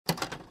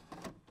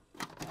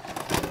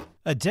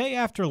A day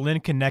after Len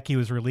Koenecke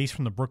was released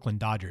from the Brooklyn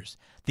Dodgers,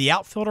 the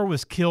outfielder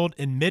was killed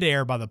in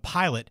midair by the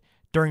pilot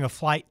during a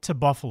flight to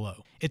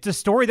Buffalo. It's a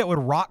story that would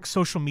rock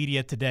social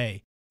media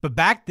today, but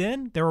back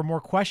then, there were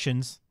more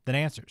questions than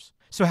answers.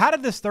 So how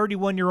did this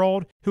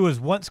 31-year-old, who was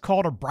once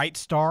called a bright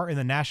star in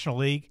the National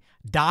League,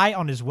 die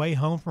on his way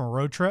home from a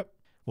road trip?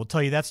 We'll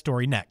tell you that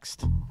story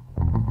next.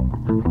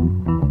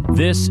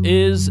 This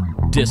is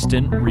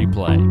Distant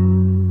Replay.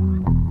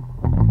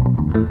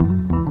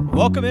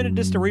 Welcome into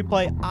Distant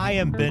Replay. I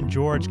am Ben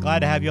George. Glad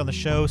to have you on the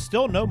show.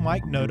 Still no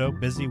Mike Noto,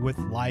 busy with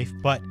life,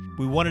 but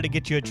we wanted to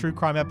get you a true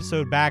crime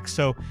episode back,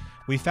 so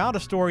we found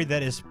a story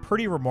that is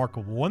pretty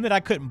remarkable, one that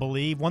I couldn't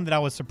believe, one that I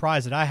was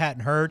surprised that I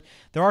hadn't heard.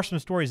 There are some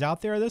stories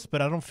out there of this,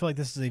 but I don't feel like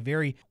this is a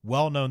very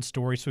well-known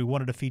story, so we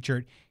wanted to feature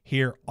it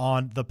here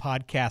on the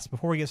podcast.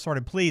 Before we get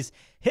started, please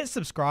hit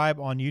subscribe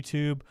on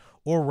YouTube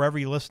or wherever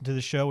you listen to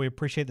the show. We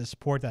appreciate the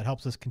support. That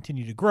helps us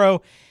continue to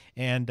grow,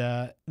 and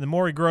the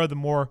more we grow, the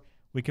more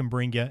we can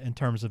bring you in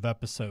terms of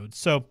episodes.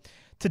 So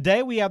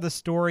today we have the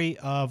story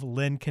of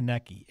Len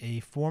Koenecke,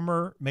 a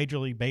former Major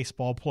League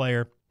Baseball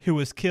player who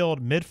was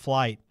killed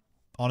mid-flight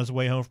on his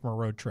way home from a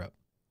road trip.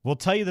 We'll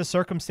tell you the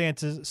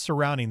circumstances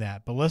surrounding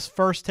that, but let's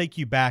first take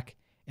you back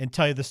and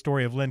tell you the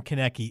story of Len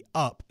Koenecke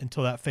up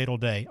until that fatal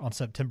day on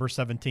September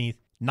 17th,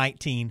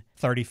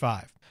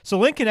 1935. So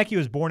Len Koenecke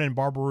was born in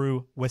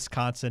Barberoo,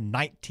 Wisconsin,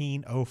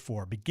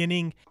 1904,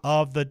 beginning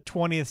of the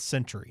 20th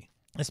century.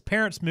 His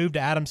parents moved to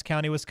Adams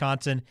County,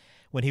 Wisconsin,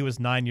 when he was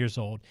 9 years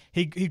old.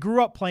 He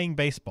grew up playing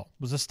baseball,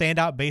 was a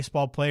standout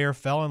baseball player,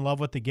 fell in love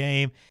with the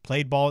game,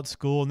 played ball at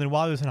school, and then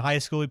while he was in high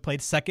school, he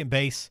played second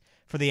base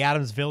for the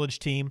Adams Village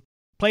team,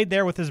 played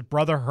there with his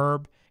brother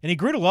Herb, and he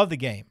grew to love the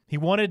game. He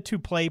wanted to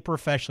play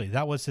professionally.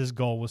 That was his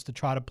goal, was to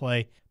try to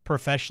play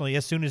professionally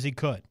as soon as he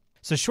could.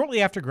 So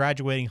shortly after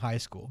graduating high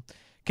school,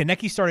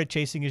 Koenecke started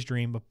chasing his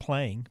dream of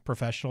playing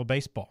professional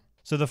baseball.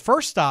 So the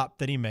first stop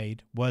that he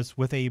made was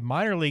with a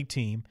minor league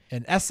team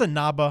in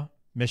Escanaba,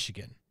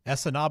 Michigan.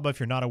 Escanaba, if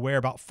you're not aware,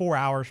 about 4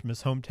 hours from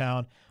his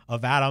hometown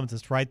of Adams.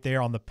 It's right there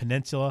on the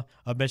peninsula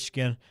of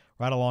Michigan,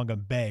 right along a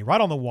bay,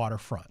 right on the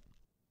waterfront.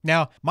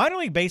 Now, minor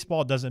league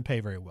baseball doesn't pay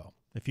very well.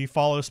 If you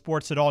follow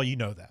sports at all, you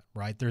know that,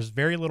 right? There's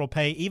very little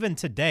pay, even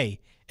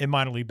today, in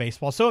minor league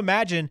baseball. So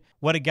imagine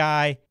what a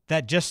guy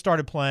that just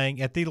started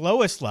playing at the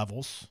lowest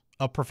levels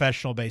of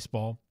professional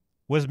baseball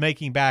was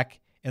making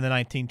back in the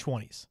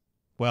 1920s.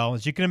 Well,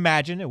 as you can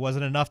imagine, it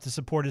wasn't enough to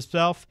support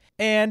himself,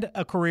 and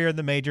a career in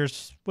the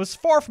majors was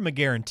far from a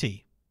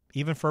guarantee,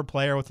 even for a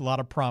player with a lot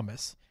of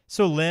promise.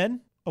 So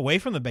Len, away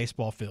from the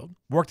baseball field,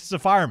 worked as a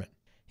fireman.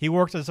 He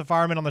worked as a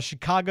fireman on the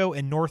Chicago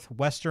and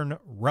Northwestern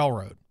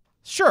Railroad.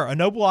 Sure, a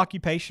noble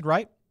occupation,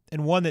 right?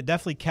 And one that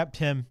definitely kept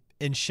him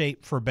in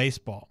shape for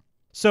baseball.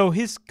 So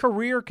his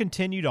career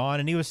continued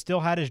on, and he still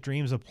had his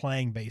dreams of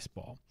playing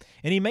baseball.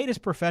 And he made his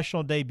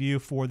professional debut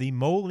for the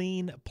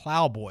Moline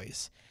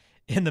Plowboys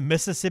in the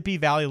Mississippi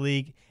Valley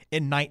League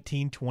in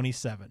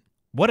 1927.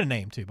 What a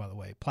name, too, by the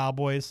way.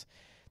 Plowboys.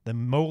 The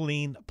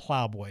Moline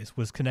Plowboys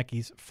was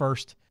Koenecke's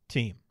first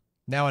team.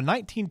 Now, in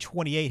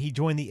 1928, he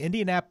joined the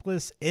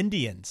Indianapolis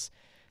Indians.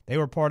 They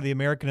were part of the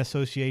American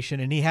Association,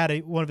 and he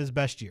had one of his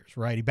best years,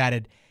 right? He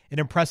batted an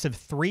impressive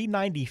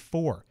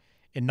 .394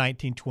 in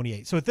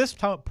 1928. So at this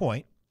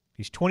point,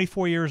 he's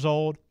 24 years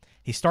old.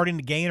 He's starting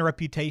to gain a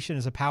reputation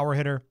as a power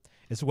hitter,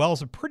 as well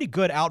as a pretty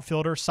good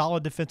outfielder,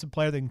 solid defensive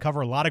player that can cover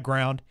a lot of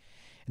ground.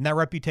 And that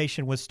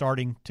reputation was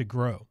starting to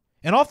grow.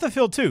 And off the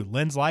field, too,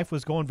 Len's life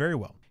was going very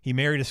well. He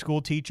married a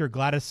school teacher,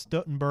 Gladys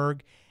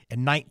Stuttenberg,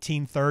 in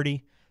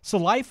 1930. So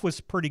life was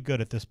pretty good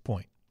at this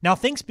point. Now,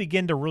 things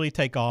begin to really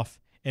take off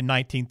in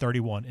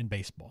 1931 in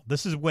baseball.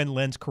 This is when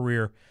Len's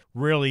career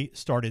really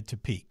started to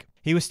peak.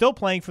 He was still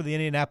playing for the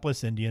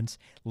Indianapolis Indians,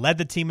 led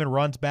the team in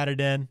runs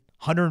batted in,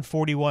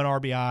 141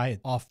 RBI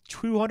off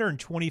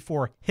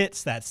 224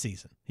 hits that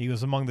season. He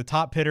was among the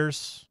top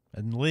hitters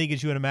in the league,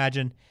 as you would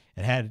imagine,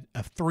 and had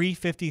a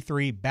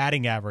 .353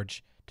 batting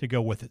average to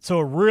go with it. So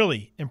a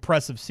really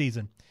impressive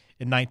season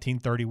in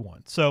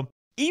 1931. So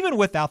even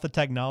without the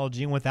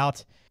technology and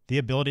without the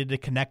ability to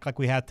connect like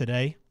we have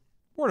today,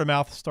 word of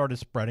mouth started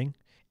spreading,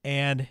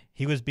 and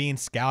he was being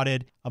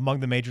scouted among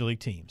the major league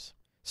teams.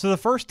 So the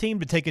first team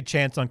to take a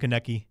chance on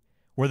Koenecke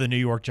were the New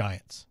York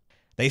Giants.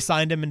 They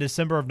signed him in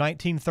December of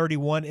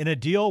 1931 in a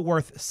deal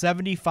worth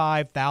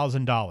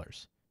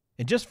 $75,000.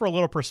 And just for a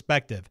little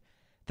perspective,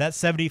 that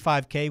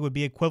 $75K would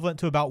be equivalent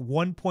to about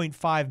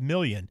 $1.5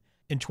 million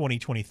in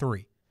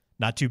 2023.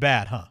 Not too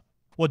bad, huh?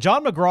 Well,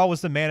 John McGraw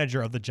was the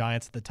manager of the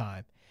Giants at the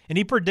time, and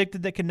he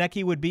predicted that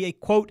Koenecke would be a,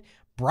 quote,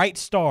 bright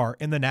star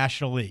in the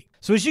National League.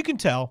 So as you can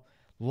tell,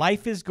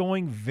 life is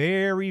going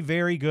very,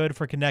 very good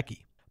for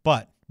Koenecke.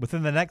 But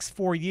within the next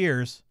 4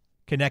 years,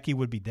 Koenecke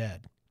would be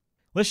dead.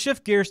 Let's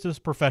shift gears to his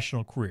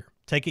professional career.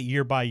 Take it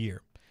year by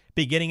year.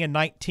 Beginning in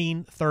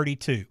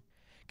 1932.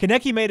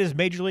 Koenecke made his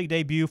Major League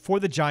debut for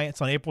the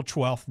Giants on April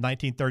 12,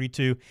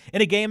 1932,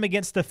 in a game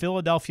against the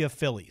Philadelphia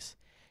Phillies.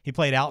 He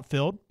played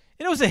outfield,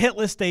 and it was a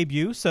hitless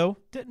debut, so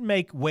didn't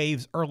make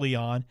waves early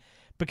on,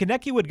 but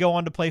Koenecke would go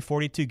on to play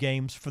 42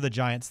 games for the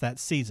Giants that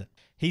season.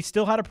 he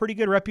still had a pretty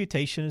good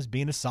reputation as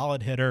being a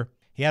solid hitter.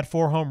 He had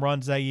 4 home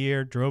runs that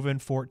year, drove in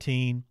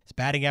 14. His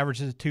batting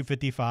average is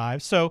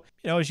 .255. So,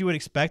 as you would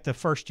expect, a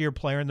first-year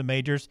player in the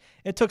majors,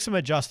 it took some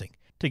adjusting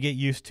to get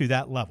used to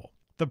that level.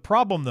 The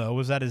problem, though,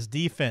 was that his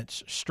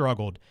defense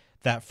struggled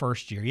that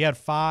first year. He had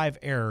 5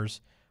 errors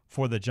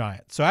for the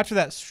Giants. So after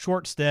that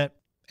short stint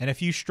and a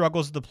few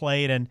struggles at the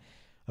plate and,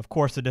 of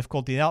course, the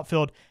difficulty in the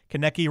outfield,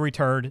 Koenecke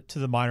returned to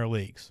the minor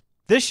leagues.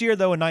 This year,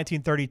 though, in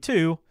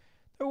 1932,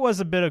 there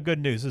was a bit of good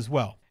news as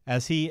well,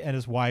 as he and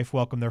his wife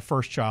welcomed their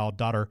first child,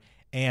 daughter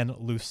Ann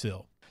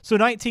Lucille. So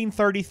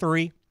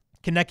 1933,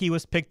 Koenecke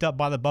was picked up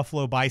by the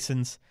Buffalo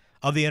Bisons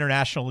of the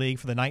International League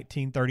for the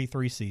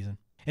 1933 season,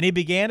 and he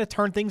began to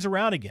turn things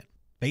around again.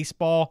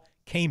 Baseball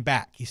came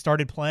back. He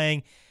started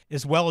playing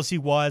as well as he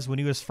was when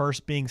he was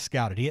first being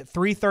scouted. He hit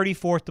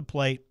 .334 at the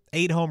plate,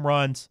 8 home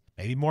runs,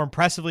 maybe more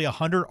impressively,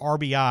 100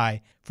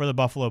 RBI for the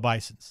Buffalo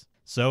Bisons.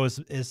 So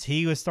as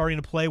he was starting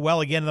to play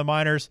well again in the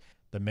minors,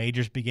 the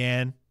majors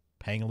began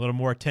paying a little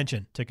more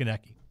attention to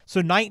Koenecke.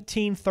 So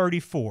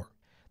 1934,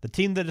 the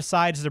team that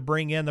decides to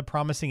bring in the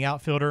promising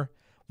outfielder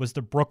was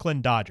the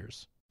Brooklyn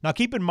Dodgers. Now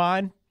keep in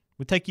mind,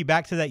 we take you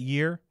back to that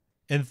year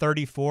in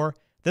 34.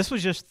 This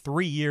was just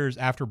 3 years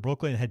after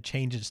Brooklyn had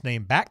changed its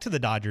name back to the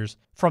Dodgers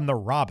from the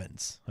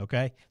Robins,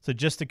 okay? So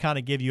just to kind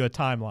of give you a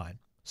timeline.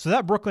 So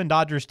that Brooklyn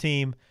Dodgers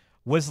team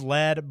was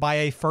led by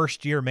a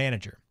first-year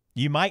manager.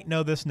 You might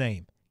know this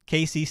name,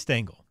 Casey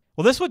Stengel.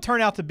 Well, this would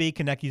turn out to be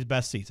Koenecke's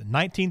best season.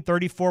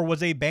 1934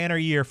 was a banner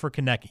year for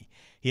Koenecke.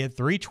 He had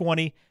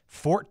 .320,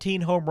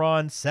 14 home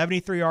runs,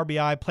 73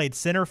 RBI, played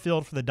center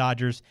field for the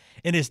Dodgers,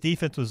 and his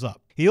defense was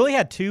up. He only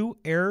had 2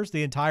 errors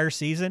the entire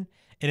season,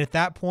 and at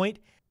that point,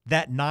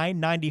 that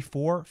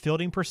 .994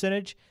 fielding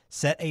percentage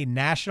set a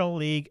National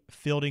League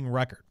fielding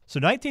record. So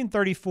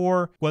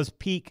 1934 was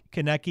peak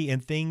Koenecke,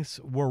 and things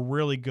were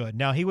really good.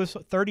 Now, he was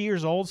 30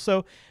 years old,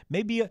 so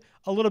maybe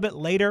a little bit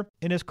later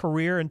in his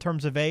career in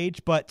terms of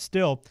age, but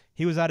still,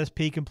 he was at his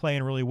peak and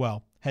playing really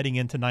well heading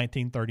into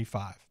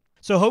 1935.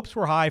 So hopes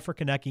were high for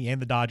Koenecke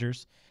and the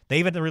Dodgers. They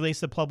even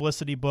released a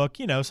publicity book,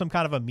 some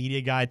kind of a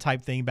media guide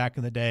type thing back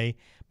in the day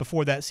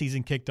before that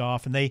season kicked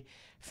off, and they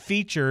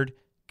featured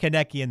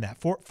Koenecke in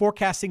that,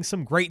 forecasting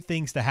some great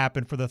things to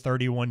happen for the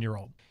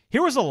 31-year-old.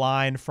 Here was a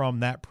line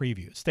from that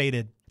preview. It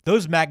stated,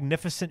 "Those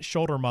magnificent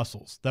shoulder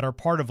muscles that are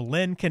part of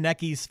Len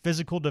Koenecke's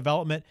physical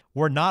development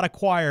were not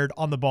acquired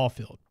on the ball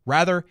field.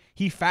 Rather,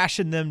 he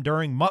fashioned them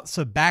during months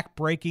of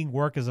back-breaking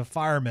work as a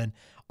fireman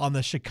on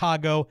the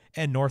Chicago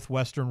and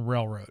Northwestern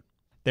Railroad."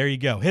 There you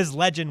go. His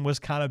legend was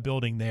kind of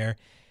building there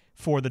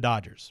for the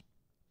Dodgers.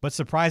 But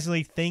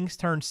surprisingly, things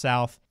turned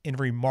south in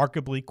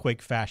remarkably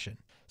quick fashion.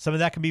 Some of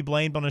that can be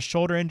blamed on a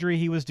shoulder injury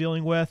he was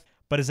dealing with,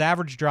 but his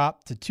average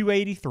dropped to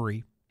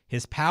 .283.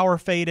 His power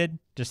faded,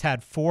 just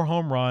had 4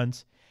 home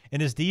runs,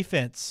 and his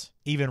defense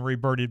even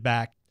reverted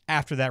back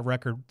after that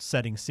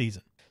record-setting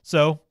season.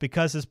 So,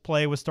 because his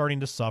play was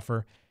starting to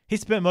suffer, he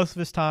spent most of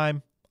his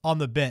time on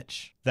the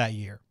bench that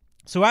year.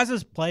 So as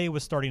his play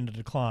was starting to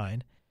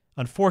decline,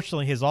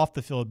 unfortunately his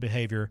off-the-field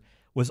behavior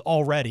was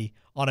already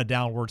on a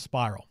downward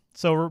spiral.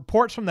 So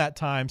reports from that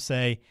time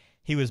say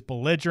he was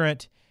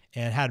belligerent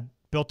and had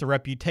built a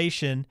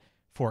reputation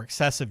for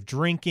excessive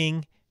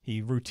drinking.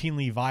 He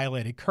routinely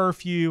violated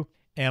curfew,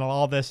 and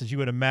all this, as you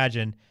would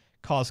imagine,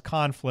 caused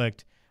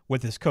conflict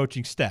with his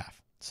coaching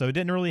staff. So he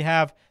didn't really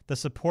have the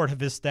support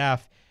of his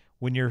staff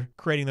when you're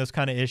creating those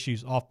kind of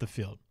issues off the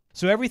field.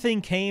 So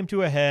everything came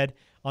to a head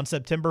on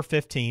September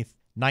 15th,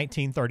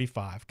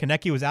 1935.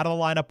 Koenecke was out of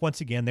the lineup once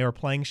again. They were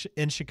playing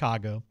in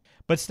Chicago.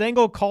 But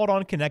Stengel called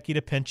on Koenecke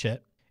to pinch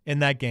hit in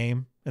that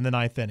game in the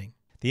 9th inning.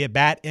 The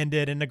at-bat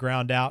ended in a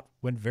ground out,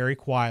 went very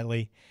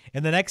quietly.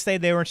 And the next day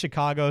they were in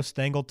Chicago.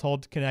 Stengel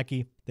told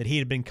Koenecke that he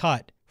had been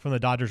cut from the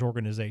Dodgers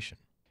organization,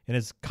 and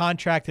his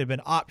contract had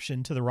been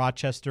optioned to the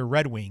Rochester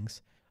Red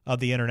Wings of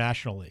the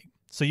International League.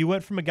 So you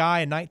went from a guy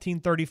in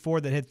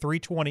 1934 that hit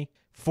 .320,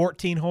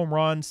 14 home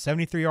runs,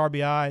 73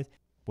 RBI,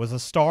 was a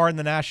star in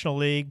the National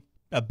League,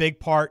 a big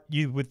part,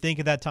 you would think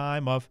at that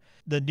time, of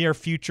the near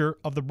future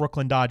of the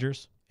Brooklyn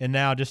Dodgers. And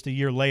now, just a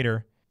year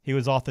later, he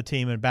was off the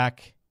team and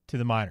back to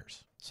the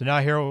minors. So now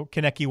here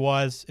Koenecke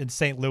was in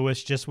St.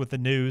 Louis, just with the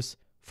news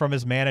from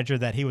his manager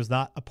that he was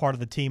not a part of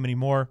the team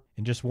anymore.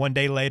 And just one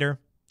day later,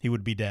 he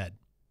would be dead.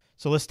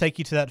 So let's take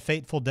you to that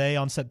fateful day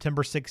on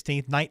September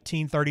 16th,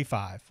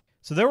 1935.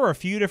 So there were a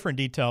few different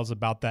details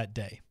about that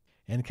day.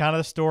 And kind of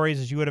the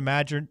stories, as you would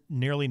imagine,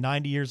 nearly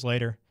 90 years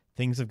later,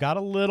 things have got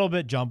a little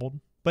bit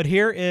jumbled. But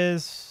here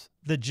is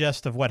the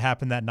gist of what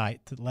happened that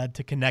night that led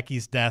to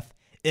Koenecke's death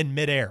in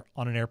midair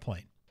on an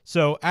airplane.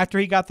 So after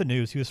he got the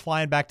news, he was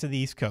flying back to the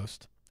East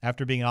Coast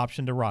after being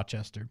optioned to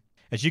Rochester.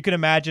 As you can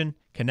imagine,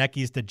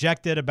 Koenecke's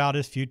dejected about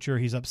his future.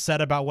 He's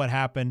upset about what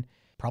happened,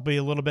 probably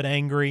a little bit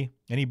angry,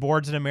 and he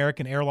boards an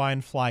American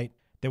airline flight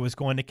that was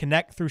going to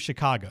connect through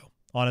Chicago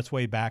on its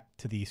way back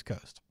to the East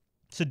Coast.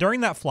 So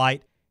during that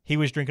flight, he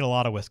was drinking a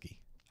lot of whiskey.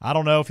 I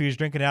don't know if he was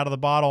drinking out of the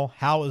bottle,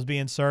 how it was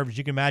being served. As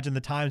you can imagine,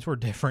 the times were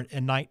different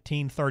in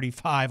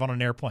 1935 on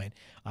an airplane.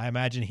 I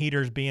imagine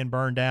heaters being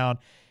burned down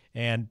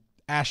and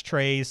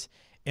ashtrays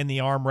in the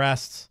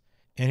armrests,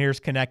 and here's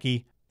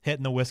Koenecke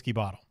hitting the whiskey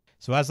bottle.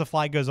 So as the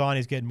flight goes on,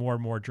 he's getting more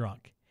and more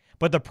drunk.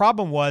 But the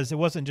problem was, it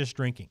wasn't just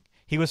drinking.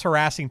 He was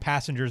harassing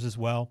passengers as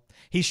well.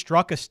 He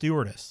struck a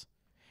stewardess.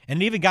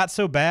 And it even got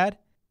so bad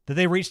that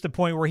they reached the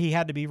point where he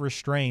had to be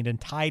restrained and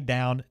tied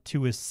down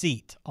to his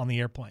seat on the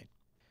airplane.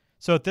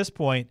 So at this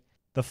point,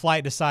 the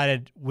flight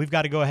decided, we've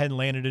got to go ahead and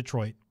land in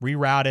Detroit.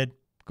 Rerouted,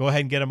 go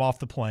ahead and get him off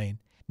the plane.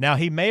 Now,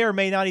 he may or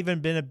may not even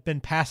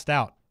been passed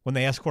out when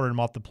they escorted him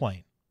off the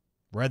plane.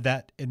 Read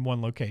that in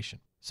one location.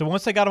 So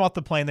once they got him off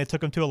the plane, they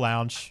took him to a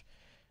lounge.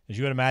 As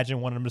you would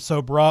imagine, wanted him to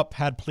sober up,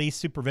 had police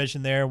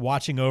supervision there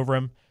watching over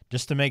him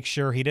just to make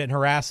sure he didn't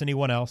harass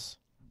anyone else.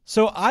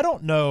 So I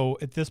don't know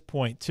at this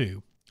point,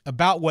 too,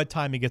 about what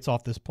time he gets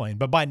off this plane.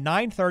 But by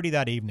 9:30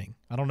 that evening,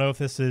 I don't know if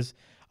this is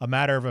a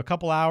matter of a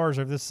couple hours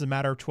or if this is a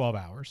matter of 12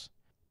 hours.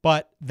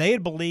 But they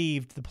had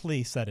believed, the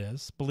police that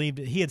is, believed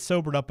that he had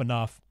sobered up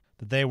enough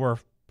that they were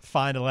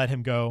fine to let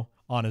him go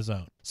on his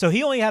own. So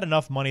he only had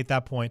enough money at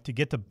that point to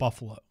get to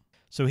Buffalo.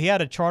 So he had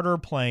to charter a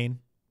plane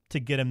to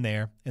get him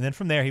there, and then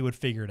from there he would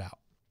figure it out.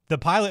 The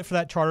pilot for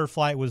that charter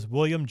flight was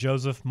William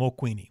Joseph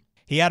Mulqueeney.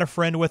 He had a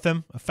friend with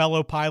him, a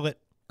fellow pilot,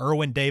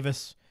 Irwin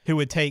Davis, who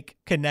would take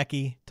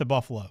Koenecke to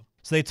Buffalo.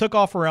 So they took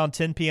off around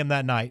 10 p.m.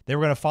 that night. They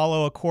were going to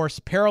follow a course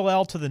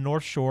parallel to the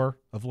north shore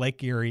of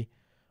Lake Erie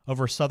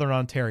over southern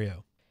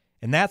Ontario.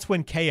 And that's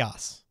when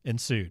chaos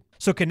ensued.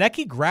 So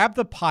Koenecke grabbed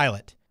the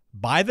pilot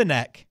by the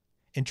neck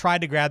and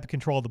tried to grab the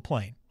control of the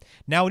plane.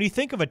 Now, when you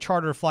think of a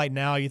charter flight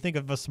now, you think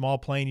of a small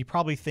plane, you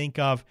probably think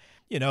of,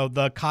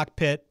 the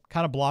cockpit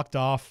kind of blocked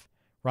off,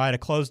 right? A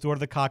closed door to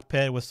the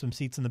cockpit with some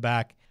seats in the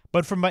back.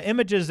 But from my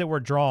images that were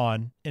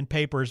drawn in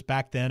papers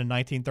back then in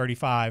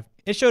 1935,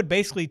 it showed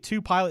basically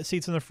two pilot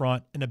seats in the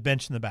front and a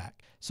bench in the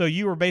back. So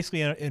you were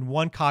basically in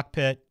one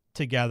cockpit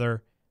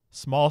together,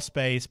 small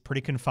space,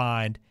 pretty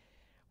confined,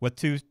 with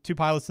two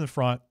pilots in the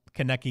front,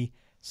 Koenecke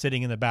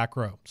sitting in the back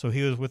row. So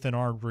he was within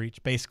arm's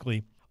reach,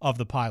 basically, of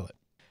the pilot.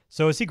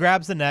 So as he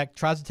grabs the neck,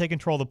 tries to take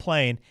control of the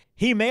plane,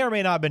 he may or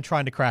may not have been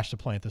trying to crash the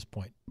plane at this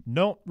point.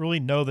 Don't really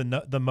know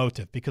the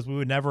motive because we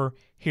would never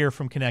hear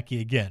from Koenecke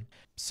again.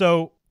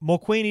 So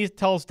Mulqueeney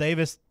tells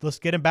Davis, let's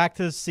get him back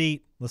to his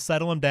seat. Let's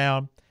settle him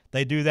down.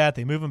 They do that.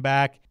 They move him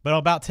back. But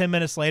about 10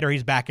 minutes later,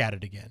 he's back at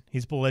it again.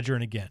 He's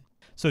belligerent again.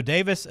 So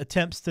Davis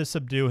attempts to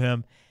subdue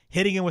him,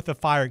 hitting him with a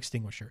fire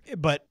extinguisher.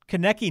 But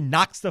Koenecke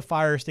knocks the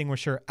fire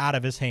extinguisher out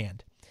of his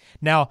hand.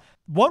 Now,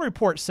 one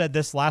report said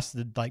this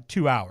lasted like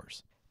 2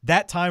 hours.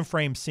 That time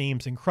frame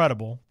seems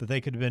incredible that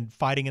they could have been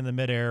fighting in the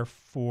midair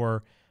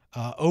for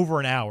over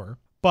an hour.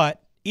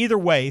 But either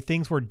way,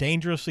 things were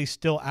dangerously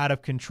still out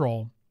of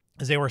control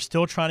as they were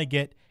still trying to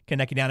get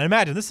Koenecke down. And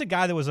imagine, this is a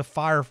guy that was a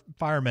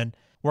fireman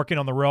working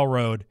on the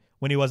railroad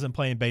when he wasn't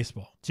playing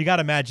baseball. So you got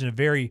to imagine a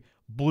very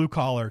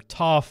blue-collar,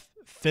 tough,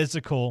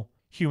 physical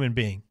human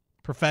being,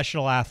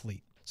 professional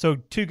athlete. So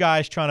two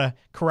guys trying to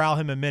corral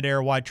him in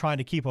midair while trying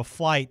to keep a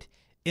flight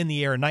in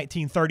the air in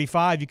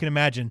 1935, you can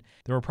imagine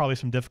there were probably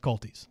some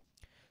difficulties.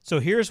 So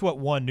here's what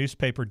one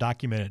newspaper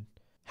documented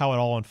how it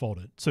all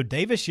unfolded. So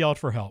Davis yelled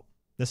for help.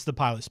 This is the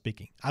pilot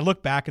speaking. I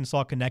looked back and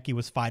saw Koenecke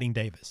was fighting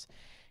Davis.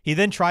 He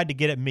then tried to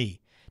get at me.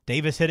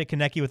 Davis hit at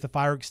Koenecke with the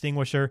fire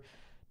extinguisher,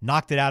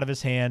 knocked it out of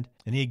his hand,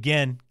 and he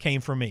again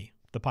came for me,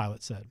 the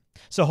pilot said.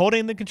 So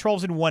holding the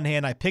controls in one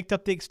hand, I picked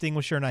up the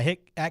extinguisher and I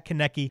hit at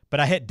Koenecke,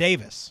 but I hit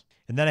Davis.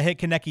 And then I hit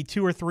Koenecke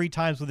 2 or 3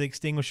 times with the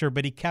extinguisher,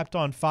 but he kept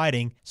on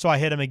fighting, so I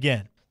hit him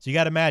again. So you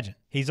got to imagine,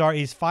 he's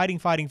fighting.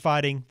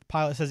 The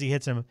pilot says he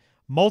hits him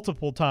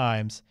multiple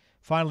times,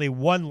 finally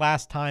one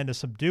last time to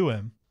subdue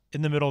him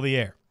in the middle of the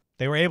air.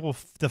 They were able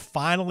to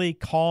finally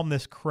calm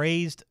this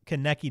crazed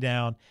Koenecke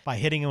down by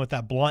hitting him with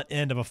that blunt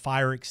end of a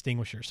fire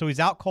extinguisher. So he's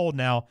out cold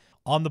now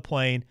on the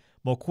plane.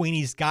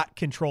 Mulqueeney's got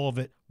control of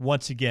it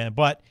once again.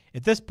 But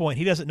at this point,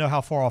 he doesn't know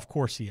how far off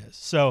course he is.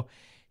 So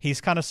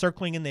he's kind of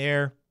circling in the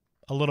air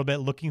a little bit,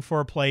 looking for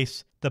a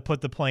place to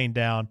put the plane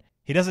down.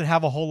 He doesn't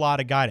have a whole lot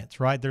of guidance,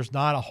 right? There's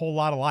not a whole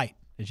lot of light,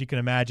 as you can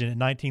imagine, in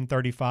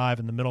 1935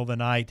 in the middle of the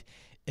night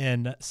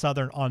in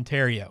southern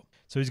Ontario.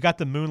 So he's got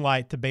the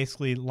moonlight to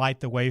basically light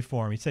the way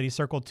for him. He said he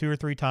circled 2 or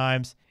 3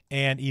 times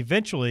and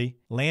eventually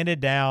landed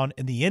down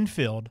in the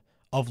infield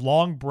of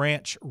Long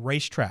Branch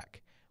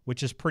Racetrack,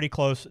 which is pretty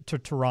close to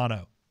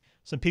Toronto.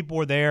 Some people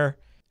were there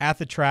at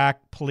the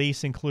track,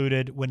 police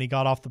included, when he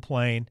got off the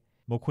plane.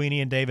 Mulqueeney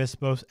and Davis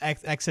both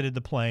exited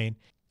the plane.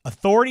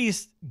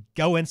 Authorities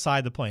go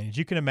inside the plane. As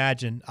you can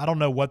imagine, I don't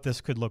know what this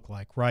could look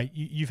like, right?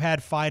 You've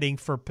had fighting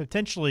for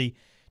potentially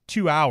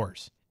 2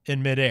 hours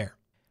in midair,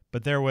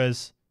 but there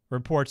was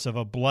reports of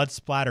a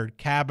blood-splattered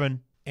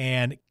cabin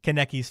and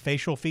Koenecke's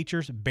facial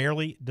features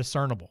barely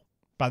discernible.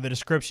 By the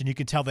description, you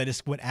can tell they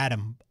just went at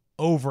him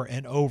over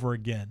and over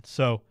again.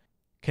 So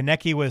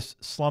Koenecke was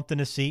slumped in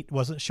his seat,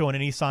 wasn't showing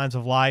any signs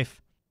of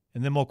life,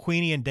 and then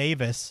Mulqueeney and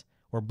Davis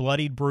were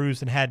bloodied,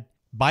 bruised, and had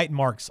bite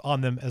marks on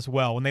them as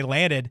well. When they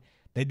landed,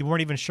 they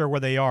weren't even sure where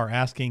they are,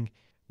 asking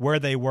where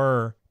they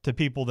were to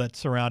people that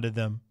surrounded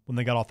them when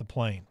they got off the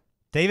plane.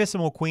 Davis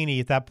and Mulqueeney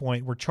at that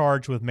point were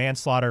charged with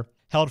manslaughter,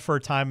 held for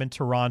a time in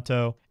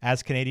Toronto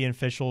as Canadian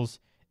officials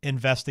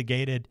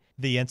investigated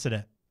the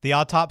incident. The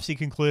autopsy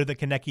concluded that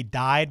Koenecke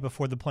died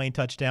before the plane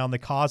touched down. The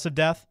cause of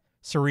death,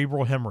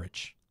 cerebral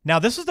hemorrhage. Now,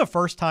 this is the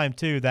first time,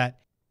 too, that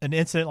an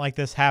incident like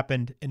this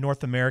happened in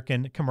North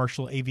American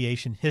commercial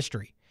aviation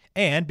history.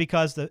 And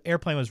because the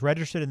airplane was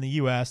registered in the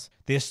U.S.,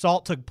 the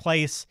assault took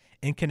place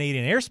in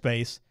Canadian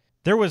airspace,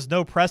 there was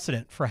no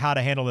precedent for how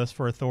to handle this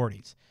for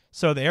authorities.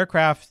 So the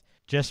aircraft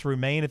just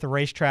remained at the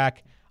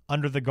racetrack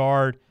under the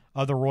guard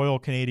of the Royal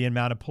Canadian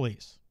Mounted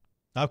Police.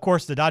 Now, of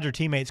course, the Dodger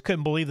teammates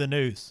couldn't believe the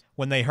news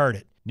when they heard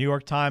it. New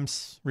York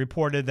Times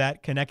reported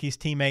that Koenecke's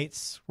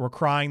teammates were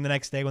crying the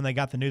next day when they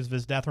got the news of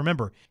his death.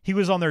 Remember, he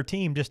was on their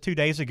team just 2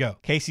 days ago.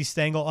 Casey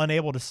Stengel,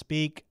 unable to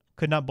speak,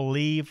 could not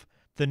believe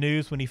the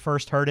news when he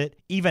first heard it,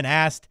 even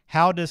asked,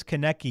 how does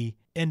Koenecke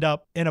end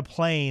up in a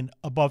plane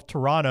above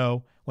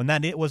Toronto when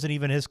it wasn't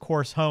even his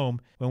course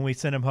home when we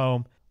sent him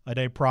home a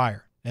day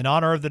prior? In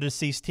honor of the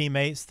deceased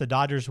teammates, the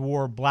Dodgers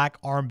wore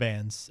black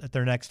armbands at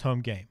their next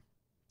home game.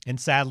 And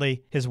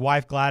sadly, his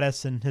wife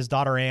Gladys and his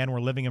daughter Ann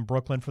were living in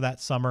Brooklyn for that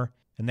summer,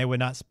 and they would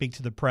not speak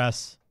to the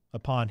press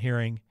upon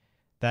hearing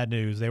that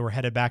news. They were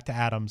headed back to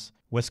Adams,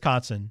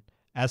 Wisconsin,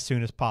 as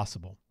soon as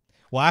possible.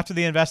 Well, after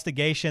the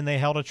investigation, they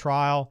held a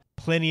trial.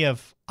 Plenty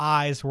of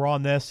eyes were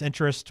on this.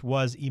 Interest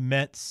was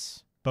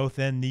immense, both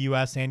in the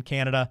U.S. and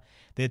Canada.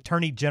 The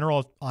Attorney General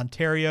of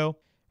Ontario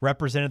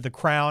represented the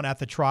Crown at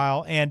the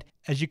trial, and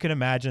as you can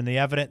imagine, the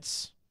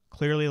evidence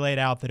clearly laid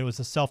out that it was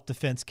a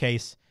self-defense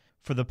case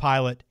for the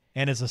pilot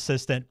and his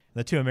assistant.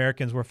 The two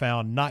Americans were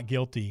found not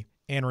guilty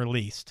and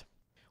released.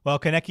 Well,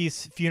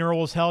 Koenecke's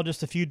funeral was held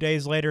just a few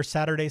days later,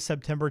 Saturday,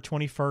 September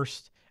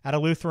 21st, at a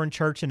Lutheran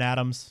church in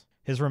Adams.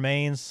 His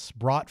remains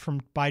brought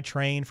by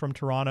train from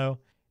Toronto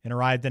and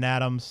arrived in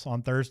Adams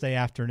on Thursday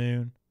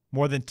afternoon.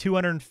 More than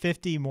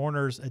 250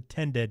 mourners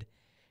attended,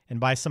 and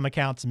by some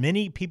accounts,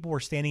 many people were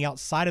standing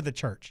outside of the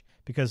church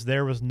because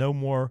there was no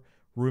more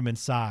room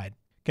inside.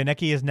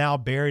 Koenecke is now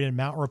buried in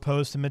Mount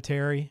Repose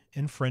Cemetery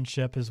in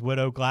Friendship. His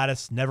widow,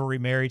 Gladys, never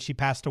remarried. She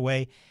passed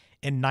away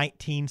in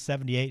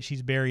 1978.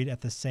 She's buried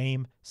at the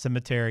same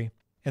cemetery.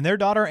 And their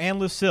daughter, Anne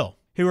Lucille,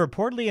 who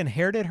reportedly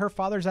inherited her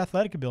father's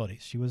athletic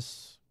abilities. She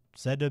was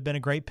said to have been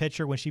a great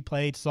pitcher when she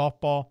played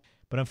softball,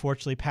 but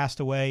unfortunately passed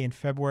away in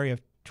February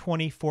of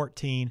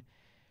 2014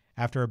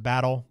 after a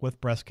battle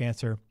with breast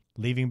cancer,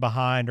 leaving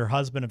behind her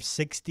husband of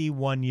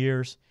 61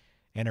 years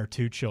and her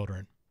 2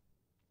 children.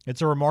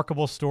 It's a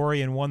remarkable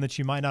story and one that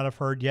you might not have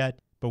heard yet,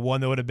 but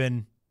one that would have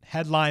been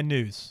headline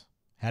news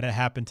had it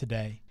happened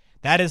today.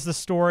 That is the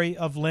story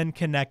of Len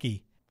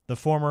Koenecke, the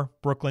former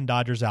Brooklyn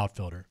Dodgers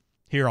outfielder,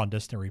 here on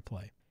Distant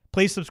Replay.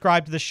 Please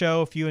subscribe to the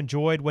show if you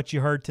enjoyed what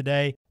you heard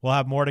today. We'll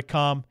have more to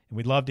come, and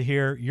we'd love to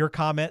hear your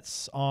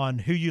comments on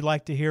who you'd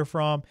like to hear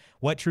from,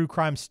 what true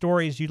crime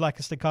stories you'd like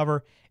us to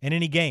cover, and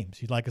any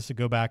games you'd like us to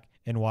go back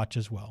and watch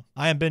as well.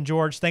 I am Ben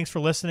George. Thanks for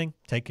listening.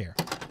 Take care.